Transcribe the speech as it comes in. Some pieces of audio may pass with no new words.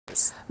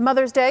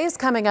Mother's Day is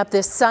coming up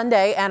this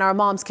Sunday, and our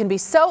moms can be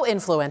so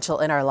influential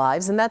in our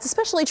lives, and that's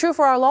especially true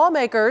for our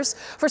lawmakers.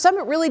 For some,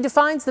 it really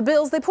defines the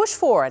bills they push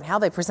for and how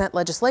they present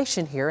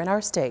legislation here in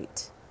our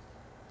state.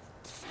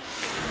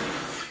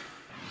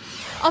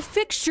 A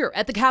fixture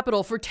at the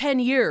Capitol for 10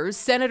 years,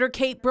 Senator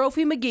Kate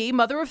Brophy-McGee,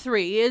 mother of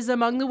three, is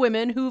among the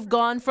women who've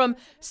gone from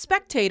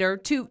spectator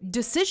to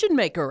decision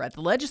maker at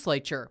the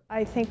legislature.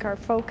 I think our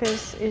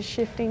focus is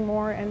shifting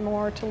more and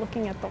more to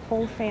looking at the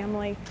whole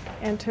family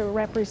and to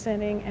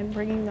representing and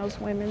bringing those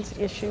women's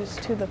issues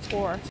to the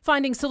fore.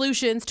 Finding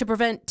solutions to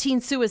prevent teen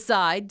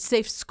suicide,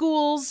 safe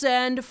schools,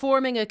 and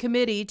forming a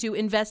committee to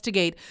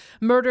investigate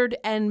murdered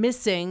and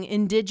missing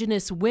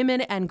indigenous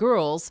women and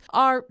girls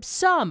are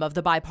some of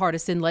the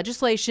bipartisan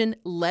legislation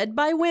led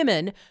by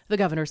women the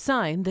governor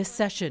signed this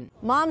session.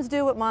 Moms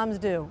do what moms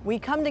do. We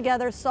come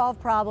together,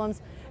 solve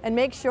problems, and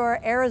make sure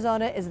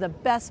Arizona is the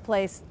best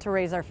place to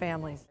raise our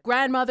families.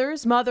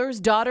 Grandmothers,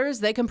 mothers, daughters,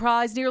 they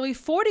comprise nearly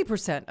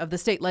 40% of the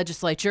state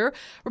legislature.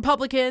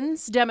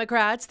 Republicans,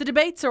 Democrats, the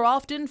debates are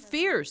often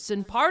fierce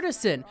and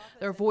partisan,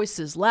 their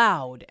voices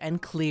loud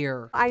and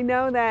clear. I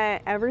know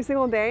that every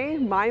single day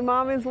my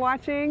mom is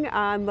watching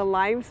on the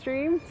live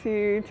stream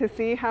to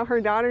see how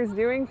her daughter's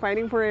doing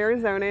fighting for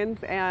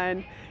Arizonans,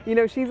 and you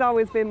know, she's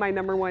always been my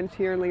 #1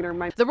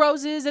 cheerleader. The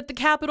roses at the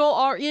Capitol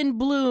are in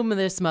bloom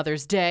this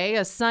Mother's Day,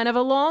 a sign of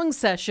a long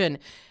session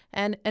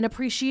and an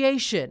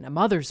appreciation. A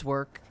mother's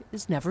work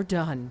is never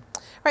done.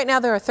 Right now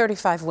there are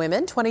 35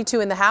 women,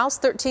 22 in the House,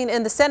 13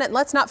 in the Senate. And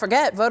let's not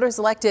forget, voters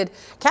elected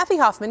Kathy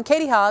Hoffman,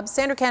 Katie Hobbs,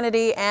 Sandra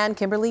Kennedy, and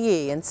Kimberly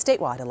Yee in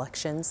statewide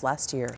elections last year.